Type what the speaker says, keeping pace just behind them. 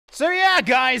So yeah,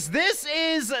 guys, this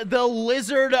is the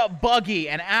lizard buggy,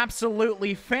 and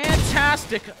absolutely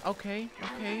fantastic. Okay,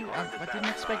 I didn't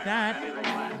expect that.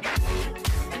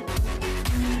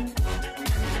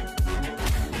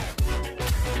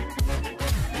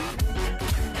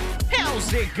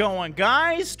 How's it going,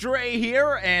 guys? Drae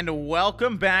here, and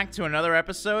welcome back to another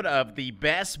episode of the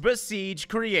Best Besiege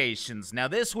creations. Now,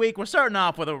 this week, we're starting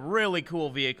off with a really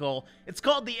cool vehicle. It's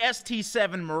called the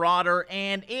ST7 Marauder,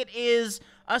 and it is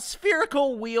a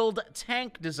spherical wheeled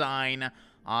tank design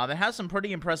that has some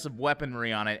pretty impressive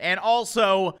weaponry on it, and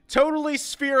also totally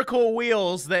spherical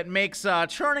wheels that makes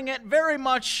turning it very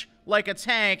much like a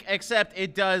tank, except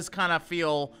it does kind of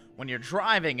feel, when you're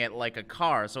driving it, like a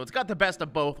car. So it's got the best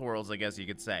of both worlds, I guess you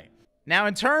could say. Now,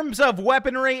 in terms of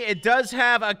weaponry, it does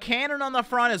have a cannon on the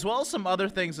front, as well as some other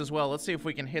things as well. Let's see if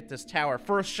we can hit this tower.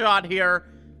 First shot here.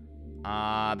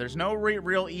 There's no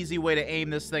real easy way to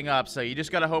aim this thing up, so you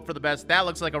just gotta hope for the best. That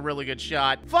looks like a really good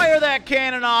shot. Fire that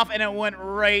cannon off, and it went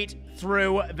right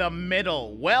through the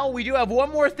middle. Well, we do have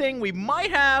one more thing. We might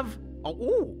have... Oh,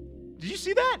 ooh, did you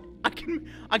see that?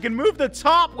 I can move the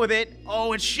top with it.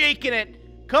 Oh, it's shaking it.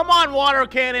 Come on, water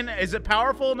cannon. Is it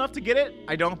powerful enough to get it?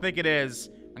 I don't think it is.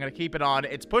 I'm gonna keep it on.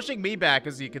 It's pushing me back,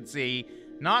 as you can see.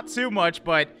 Not too much,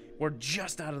 but we're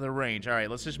just out of the range. All right,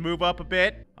 let's just move up a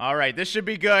bit. All right, this should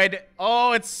be good.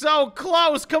 Oh, it's so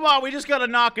close. Come on, we just gotta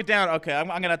knock it down. Okay, I'm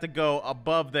gonna have to go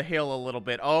above the hill a little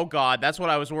bit. Oh, God, that's what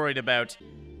I was worried about.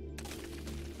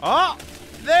 Oh,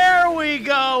 there we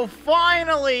go.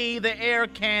 Finally, the air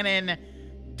cannon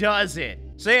does it.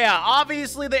 So yeah,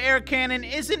 obviously the air cannon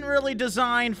isn't really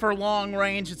designed for long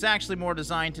range. It's actually more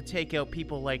designed to take out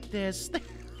people like this.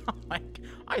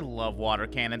 I love water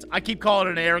cannons. I keep calling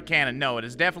it an air cannon. No, it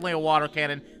is definitely a water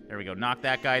cannon. There we go. Knock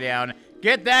that guy down.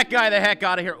 Get that guy the heck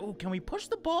out of here. Oh, can we push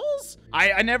the balls?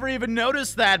 I never even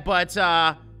noticed that, but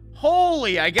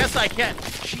holy, I guess I can.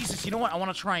 Jesus, you know what? I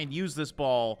want to try and use this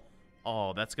ball.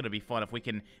 Oh, that's gonna be fun if we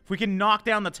can knock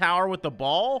down the tower with the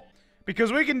ball.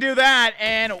 Because we can do that,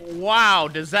 and wow,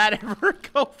 does that ever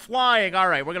go flying? All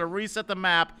right, we're going to reset the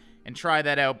map and try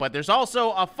that out. But there's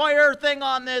also a fire thing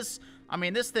on this. I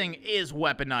mean, this thing is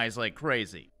weaponized like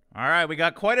crazy. All right, we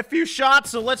got quite a few shots,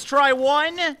 so let's try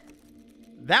one.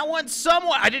 That went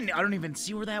somewhat... I don't even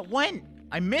see where that went.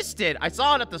 I missed it. I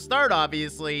saw it at the start,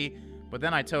 obviously, but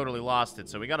then I totally lost it.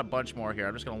 So we got a bunch more here.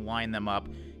 I'm just going to line them up,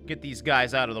 get these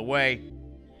guys out of the way.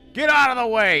 Get out of the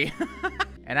way!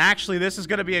 And actually, this is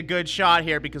going to be a good shot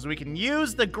here because we can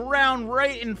use the ground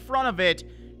right in front of it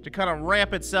to kind of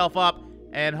ramp itself up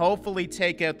and hopefully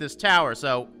take out this tower.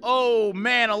 So, oh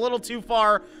man, a little too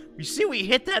far. You see, we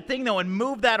hit that thing, though, and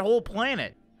moved that whole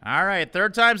planet. All right,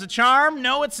 third time's a charm.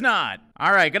 No, it's not.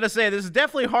 All right, gotta say, this is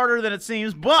definitely harder than it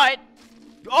seems, but...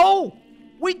 Oh,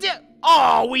 we did...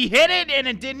 Oh, we hit it and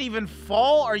it didn't even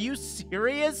fall? Are you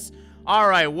serious? All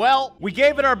right, well, we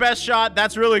gave it our best shot.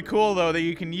 That's really cool, though, that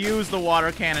you can use the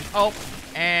water cannon. Oh,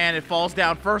 and it falls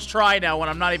down. First try now when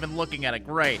I'm not even looking at it.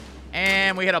 Great.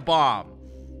 And we hit a bomb.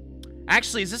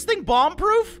 Actually, is this thing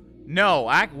bomb-proof? No.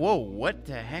 Whoa, what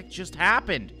the heck just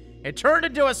happened? It turned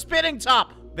into a spinning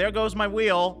top. There goes my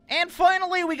wheel. And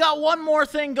finally, we got one more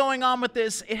thing going on with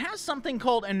this. It has something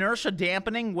called inertia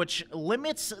dampening, which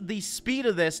limits the speed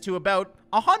of this to about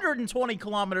 120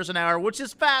 kilometers an hour, which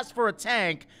is fast for a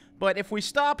tank. But if we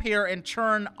stop here and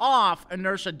turn off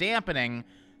inertia dampening,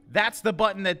 that's the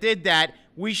button that did that.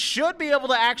 We should be able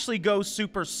to actually go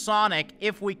supersonic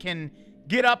if we can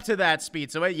get up to that speed.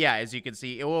 So yeah, as you can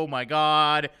see, oh my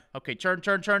God. Okay, turn.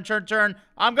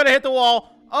 I'm gonna hit the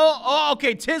wall. Oh,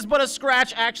 okay, 'tis but a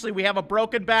scratch. Actually, we have a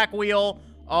broken back wheel.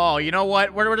 Oh, you know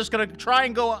what? We're just gonna try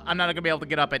and go. I'm not gonna be able to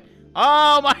get up it.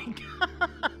 Oh my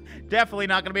God. Definitely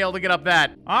not going to be able to get up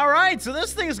that. All right, so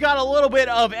this thing's got a little bit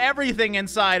of everything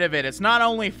inside of it. It's not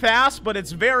only fast, but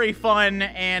it's very fun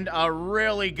and a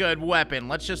really good weapon.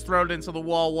 Let's just throw it into the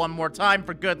wall one more time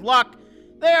for good luck.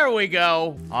 There we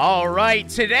go. All right,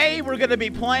 today we're going to be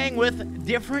playing with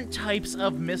different types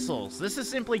of missiles. This is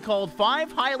simply called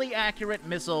 5 highly accurate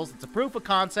missiles. It's a proof of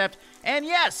concept. And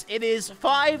yes, it is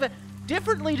 5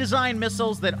 differently designed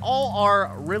missiles that all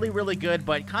are really good,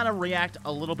 but kind of react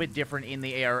a little bit different in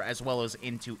the air as well as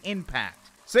into impact.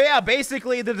 So yeah,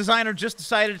 basically the designer just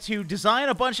decided to design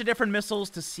a bunch of different missiles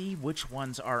to see which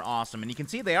ones are awesome. And you can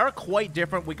see they are quite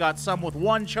different. We got some with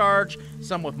 1 charge,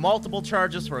 some with multiple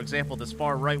charges. For example, this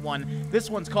far right one, this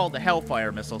one's called the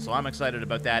Hellfire missile, so I'm excited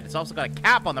about that. It's also got a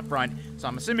cap on the front, so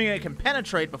I'm assuming it can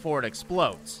penetrate before it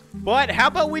explodes. But how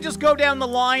about we just go down the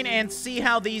line and see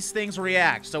how these things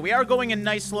react? So we are going in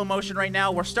nice slow motion right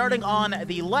now. We're starting on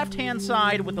the left-hand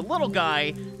side with the little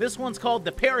guy. This one's called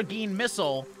the Peregrine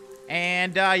missile.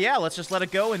 And, yeah, let's just let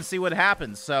it go and see what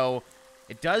happens. So,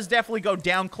 it does definitely go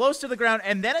down close to the ground,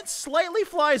 and then it slightly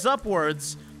flies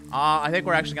upwards. I think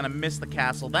we're actually going to miss the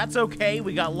castle. That's okay.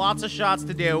 We got lots of shots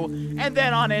to do. And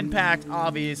then on impact,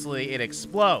 obviously, it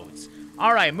explodes.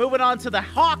 All right, moving on to the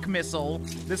Hawk missile.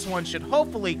 This one should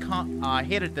hopefully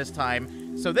hit it this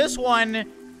time. So this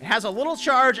one has a little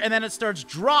charge, and then it starts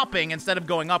dropping instead of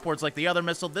going upwards like the other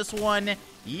missile. This one,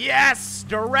 yes,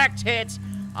 direct hit.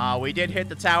 We did hit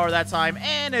the tower that time,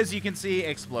 and as you can see,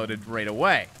 exploded right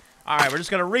away. All right, we're just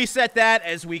going to reset that.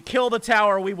 As we kill the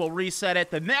tower, we will reset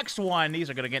it. The next one, these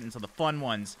are going to get into the fun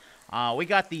ones. We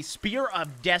got the Spear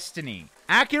of Destiny.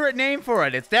 Accurate name for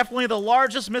it. It's definitely the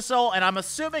largest missile, and I'm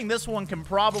assuming this one can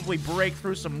probably break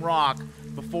through some rock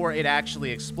before it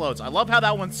actually explodes. I love how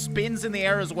that one spins in the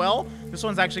air as well. This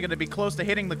one's actually going to be close to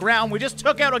hitting the ground. We just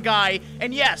took out a guy,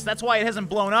 and yes, that's why it hasn't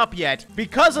blown up yet.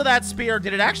 Because of that spear,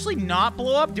 did it actually not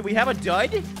blow up? Did we have a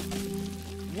dud?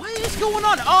 What is going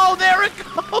on? Oh, there it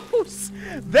goes!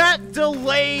 That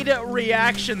delayed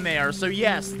reaction there. So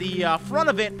yes, the front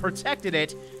of it protected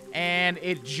it, and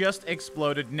it just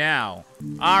exploded now.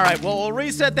 All right, well, we'll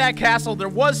reset that castle. There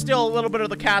was still a little bit of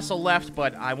the castle left,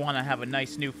 but I want to have a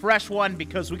nice new fresh one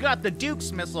because we got the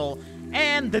Duke's missile,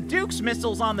 and the Duke's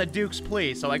missile's on the Duke's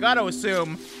please. So I got to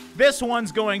assume this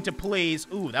one's going to please.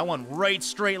 Ooh, that one right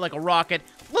straight like a rocket.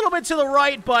 A little bit to the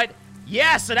right, but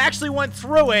yes, it actually went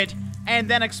through it and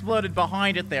then exploded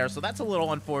behind it there. So that's a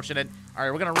little unfortunate. All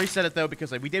right, we're going to reset it, though,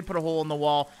 because we did put a hole in the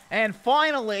wall. And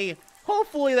finally,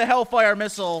 hopefully the Hellfire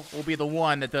missile will be the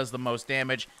one that does the most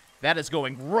damage. That is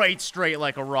going right straight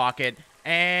like a rocket.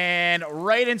 And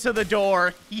right into the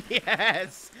door.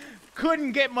 Yes!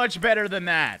 Couldn't get much better than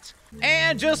that.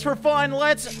 And just for fun,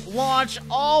 let's launch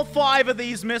all 5 of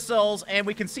these missiles, and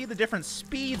we can see the different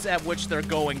speeds at which they're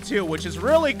going too, which is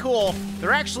really cool.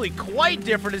 They're actually quite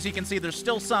different. As you can see, there's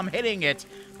still some hitting it.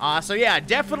 So yeah,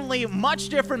 definitely much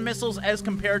different missiles as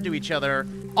compared to each other.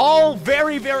 All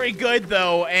very, very good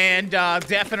though, and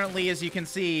definitely, as you can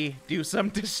see, do some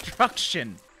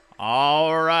destruction.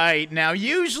 All right, now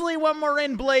usually when we're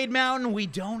in Blade Mountain, we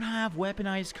don't have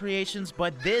weaponized creations,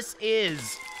 but this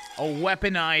is a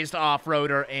weaponized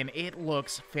off-roader, and it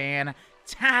looks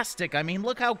fantastic. I mean,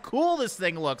 look how cool this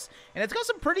thing looks. And it's got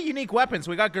some pretty unique weapons.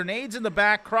 We got grenades in the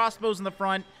back, crossbows in the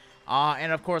front,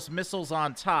 and of course, missiles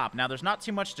on top. Now, there's not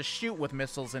too much to shoot with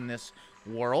missiles in this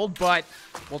world, but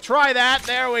we'll try that.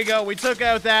 There we go. We took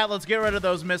out that. Let's get rid of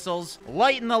those missiles.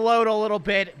 Lighten the load a little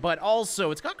bit, but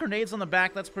also, it's got grenades on the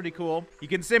back. That's pretty cool. You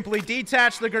can simply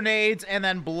detach the grenades and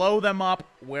then blow them up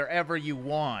wherever you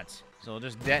want. So we'll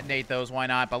just detonate those, why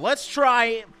not? But let's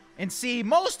try and see,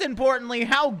 most importantly,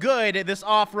 how good this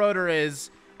off-roader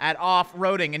is at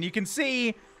off-roading. And you can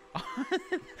see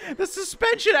the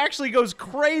suspension actually goes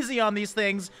crazy on these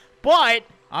things. But,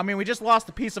 I mean, we just lost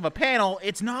a piece of a panel.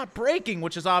 It's not breaking,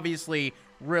 which is obviously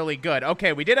really good.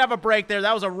 Okay, we did have a break there.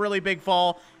 That was a really big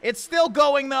fall. It's still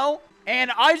going, though.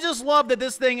 And I just love that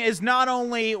this thing is not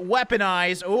only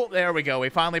weaponized. Oh, there we go. We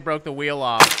finally broke the wheel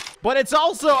off. But it's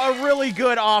also a really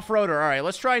good off-roader. All right,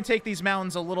 let's try and take these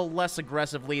mountains a little less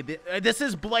aggressively. This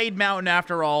is Blade Mountain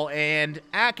after all, and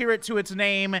accurate to its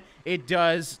name, it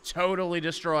does totally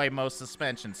destroy most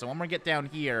suspension. So when we get down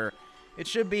here, it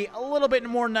should be a little bit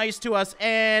more nice to us.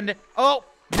 And, oh,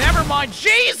 never mind.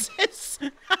 Jesus!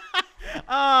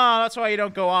 Oh, that's why you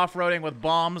don't go off-roading with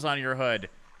bombs on your hood.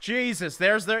 Jesus,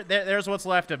 there's what's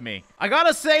left of me. I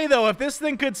gotta say, though, if this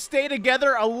thing could stay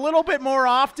together a little bit more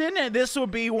often, this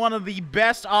would be one of the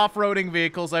best off-roading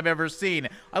vehicles I've ever seen.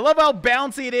 I love how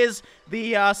bouncy it is.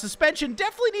 The suspension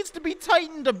definitely needs to be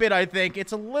tightened a bit, I think.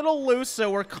 It's a little loose, so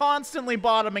we're constantly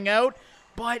bottoming out,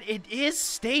 but it is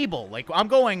stable. Like, I'm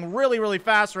going really, really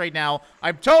fast right now.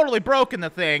 I've totally broken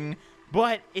the thing,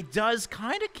 but it does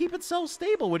kind of keep itself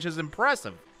stable, which is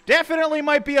impressive. Definitely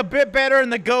might be a bit better in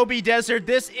the Gobi Desert.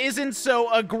 This isn't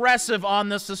so aggressive on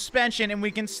the suspension, and we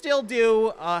can still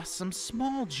do some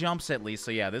small jumps at least.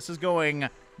 So yeah, this is going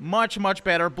much, much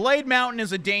better. Blade Mountain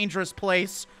is a dangerous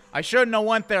place. I shouldn't have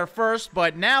went there first,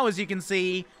 but now, as you can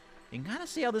see, you can kind of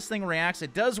see how this thing reacts.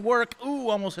 It does work. Ooh,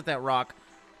 almost hit that rock.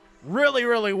 Really,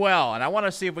 really well. And I want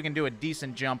to see if we can do a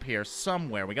decent jump here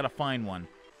somewhere. We got to find one.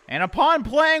 And upon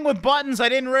playing with buttons, I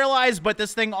didn't realize, but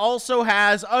this thing also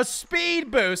has a speed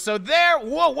boost. So there,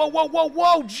 whoa, whoa, whoa, whoa,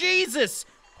 whoa, Jesus.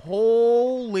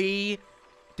 Holy,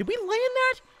 did we land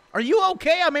that? Are you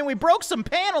okay? I mean, we broke some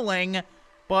paneling,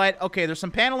 but okay, there's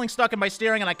some paneling stuck in my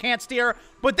steering and I can't steer,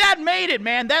 but that made it,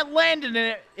 man. That landed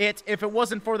in it if it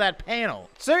wasn't for that panel.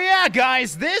 So yeah,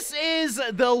 guys, this is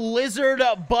the Lizard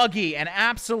Buggy, and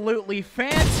absolutely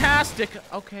fantastic.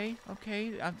 Okay,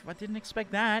 I didn't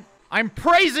expect that. I'm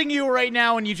praising you right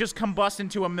now, and you just combust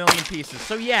into a million pieces.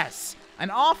 So yes, an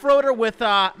off-roader with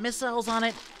missiles on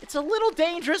it. It's a little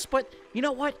dangerous, but you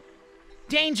know what?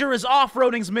 Danger is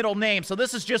off-roading's middle name, so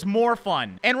this is just more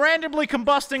fun. And randomly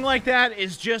combusting like that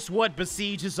is just what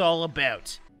Besiege is all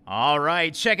about.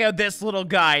 Alright, check out this little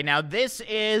guy. Now, this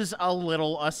is a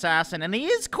little assassin, and he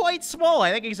is quite small.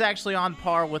 I think he's actually on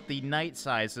par with the knight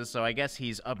sizes, so I guess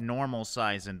he's of normal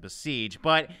size in Besiege.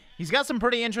 But he's got some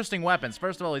pretty interesting weapons.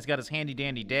 First of all, he's got his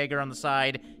handy-dandy dagger on the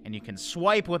side, and you can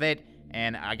swipe with it.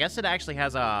 And I guess it actually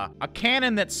has a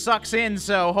cannon that sucks in,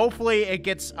 so hopefully it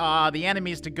gets the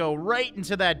enemies to go right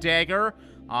into that dagger.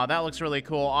 That looks really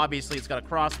cool. Obviously, it's got a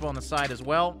crossbow on the side as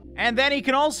well. And then he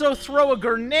can also throw a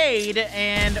grenade,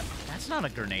 and that's not a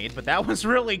grenade, but that was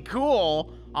really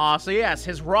cool. So yes,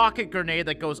 his rocket grenade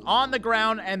that goes on the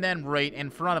ground and then right in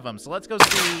front of him. So let's go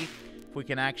see if we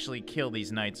can actually kill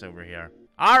these knights over here.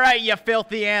 All right, you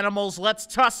filthy animals, let's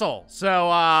tussle. So,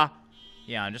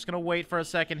 yeah, I'm just gonna wait for a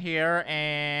second here,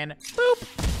 and boop.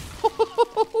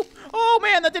 Oh,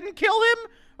 man, that didn't kill him.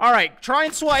 All right, try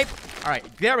and swipe. All right,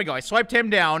 there we go. I swiped him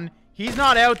down. He's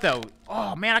not out, though.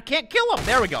 Oh, man, I can't kill him.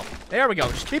 There we go. There we go.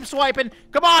 Just keep swiping.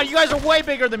 Come on, you guys are way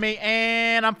bigger than me,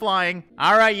 and I'm flying.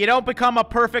 All right, you don't become a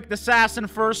perfect assassin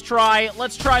first try.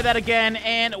 Let's try that again,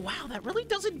 and wow, that really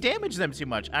doesn't damage them too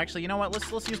much. Actually, you know what?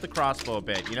 Let's use the crossbow a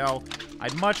bit. You know,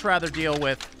 I'd much rather deal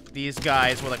with these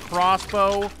guys with a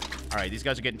crossbow. All right, these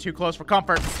guys are getting too close for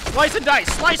comfort. Slice and dice,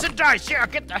 slice and dice. Yeah,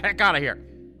 get the heck out of here.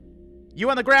 You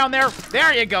on the ground there.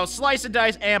 There you go. Slice and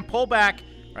dice and pull back.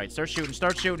 All right, start shooting,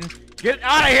 start shooting. Get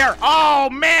out of here. Oh,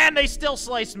 man, they still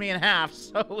sliced me in half.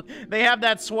 So they have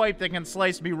that swipe that can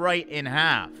slice me right in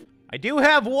half. I do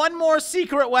have one more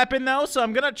secret weapon, though, so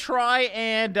I'm going to try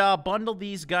and bundle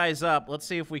these guys up. Let's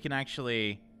see if we can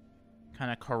actually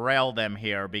kind of corral them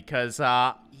here because,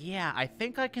 yeah, I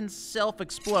think I can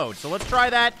self-explode. So let's try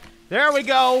that. There we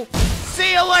go.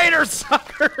 See you later,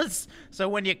 suckers. So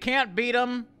when you can't beat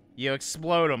them, you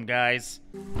explode them, guys.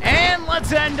 And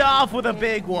let's end off with a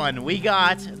big one. We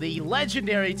got the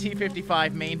legendary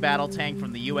T-55 main battle tank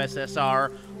from the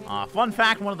USSR. Fun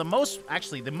fact, one of the most,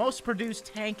 actually, the most produced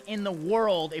tank in the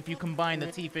world if you combine the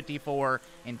T-54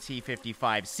 and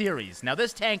T-55 series. Now,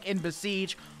 this tank in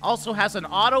Besiege also has an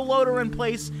autoloader in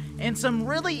place and some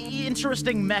really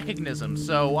interesting mechanisms.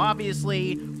 So,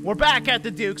 obviously, we're back at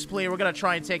the Duke's Plea. We're going to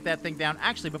try and take that thing down.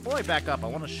 Actually, before I back up, I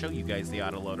want to show you guys the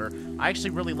autoloader. I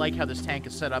actually really like how this tank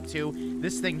is set up, too.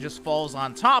 This thing just falls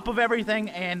on top of everything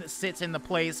and sits in the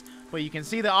place. But you can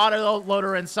see the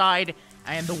autoloader inside.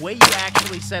 And the way you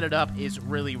actually set it up is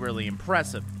really, really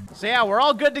impressive. So yeah, we're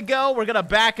all good to go. We're gonna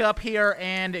back up here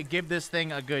and give this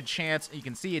thing a good chance. You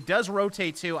can see it does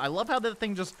rotate too. I love how the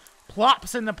thing just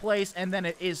plops into place and then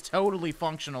it is totally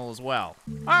functional as well.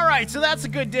 All right, so that's a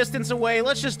good distance away.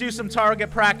 Let's just do some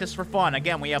target practice for fun.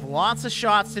 Again, we have lots of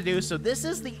shots to do. So this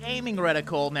is the aiming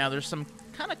reticle. Now there's some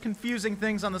kind of confusing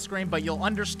things on the screen, but you'll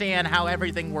understand how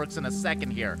everything works in a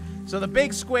second here. So the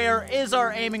big square is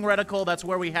our aiming reticle. That's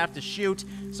where we have to shoot.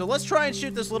 So let's try and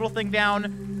shoot this little thing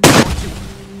down.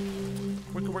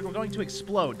 We're going to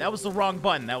explode. That was the wrong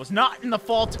button. That was not in the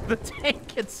fault of the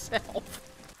tank itself.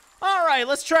 All right,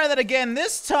 let's try that again.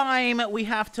 This time, we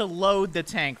have to load the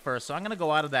tank first. So I'm going to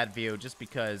go out of that view just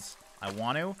because I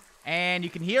want to. And you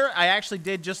can hear I actually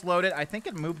did just load it. I think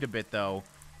it moved a bit, though.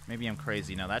 Maybe I'm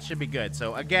crazy. No, that should be good.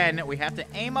 So, again, we have to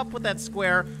aim up with that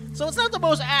square. So, it's not the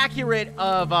most accurate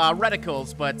of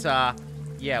reticles, but,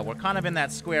 yeah, we're kind of in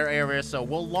that square area, so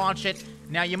we'll launch it.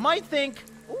 Now, you might think,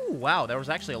 ooh, wow, there was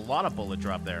actually a lot of bullet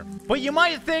drop there. But you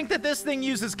might think that this thing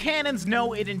uses cannons.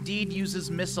 No, it indeed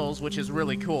uses missiles, which is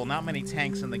really cool. Not many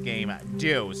tanks in the game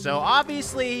do. So,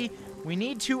 obviously, we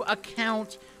need to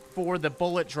account for the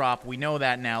bullet drop. We know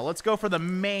that now. Let's go for the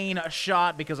main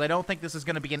shot because I don't think this is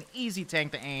going to be an easy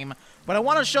tank to aim. But I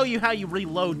want to show you how you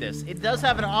reload this. It does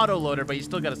have an autoloader, but you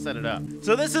still got to set it up.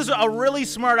 So this is a really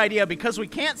smart idea because we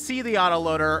can't see the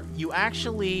autoloader. You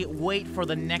actually wait for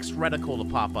the next reticle to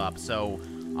pop up. So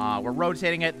we're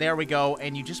rotating it. There we go.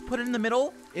 And you just put it in the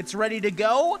middle. It's ready to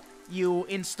go. You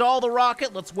install the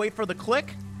rocket. Let's wait for the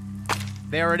click.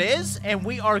 There it is. And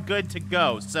we are good to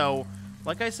go. So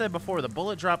like I said before, the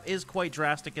bullet drop is quite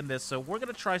drastic in this, so we're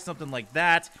going to try something like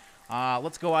that.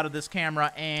 Let's go out of this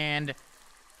camera and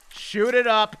shoot it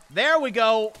up. There we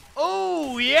go.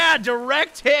 Oh, yeah,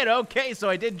 direct hit. Okay, so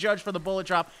I did judge for the bullet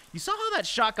drop. You saw how that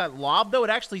shot got lobbed, though?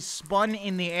 It actually spun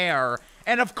in the air.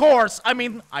 And, of course, I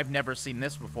mean, I've never seen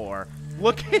this before.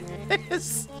 Look at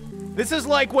this. This is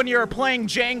like when you're playing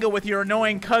Jenga with your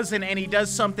annoying cousin and he does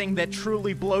something that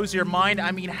truly blows your mind.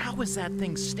 I mean, how is that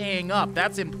thing staying up?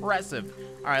 That's impressive.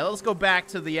 All right, let's go back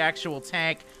to the actual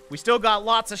tank. We still got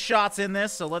lots of shots in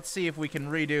this, so let's see if we can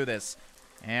redo this.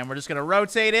 And we're just going to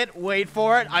rotate it, wait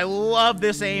for it. I love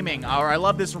this aiming, or I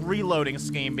love this reloading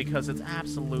scheme because it's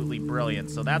absolutely brilliant.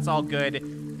 So that's all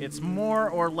good. It's more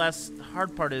or less, the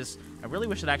hard part is, I really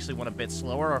wish it actually went a bit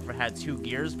slower or if it had 2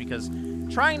 gears because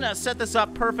trying to set this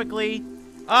up perfectly,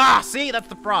 see, that's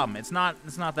the problem. It's not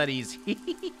that easy.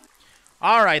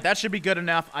 All right, that should be good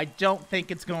enough. I don't think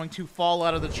it's going to fall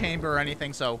out of the chamber or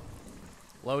anything, so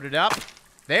load it up.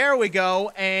 There we go,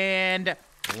 and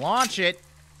launch it.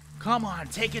 Come on,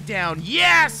 take it down.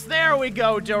 Yes, there we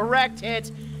go, direct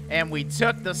hit, and we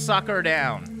took the sucker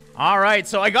down. All right,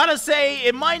 so I gotta say,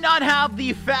 it might not have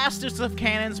the fastest of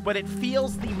cannons, but it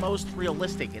feels the most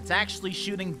realistic. It's actually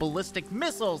shooting ballistic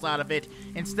missiles out of it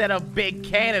instead of big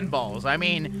cannonballs. I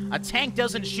mean, a tank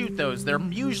doesn't shoot those. They're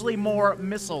usually more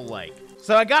missile-like.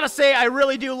 So I gotta say, I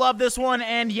really do love this one,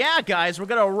 and yeah, guys, we're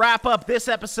gonna wrap up this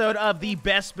episode of the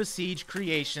Best Besiege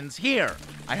creations here.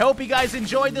 I hope you guys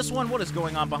enjoyed this one. What is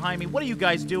going on behind me? What are you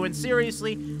guys doing?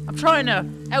 Seriously? I'm trying to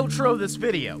outro this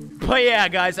video. But yeah,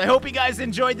 guys, I hope you guys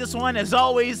enjoyed this one. As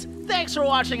always, thanks for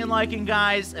watching and liking,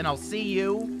 guys, and I'll see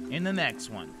you in the next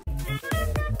one.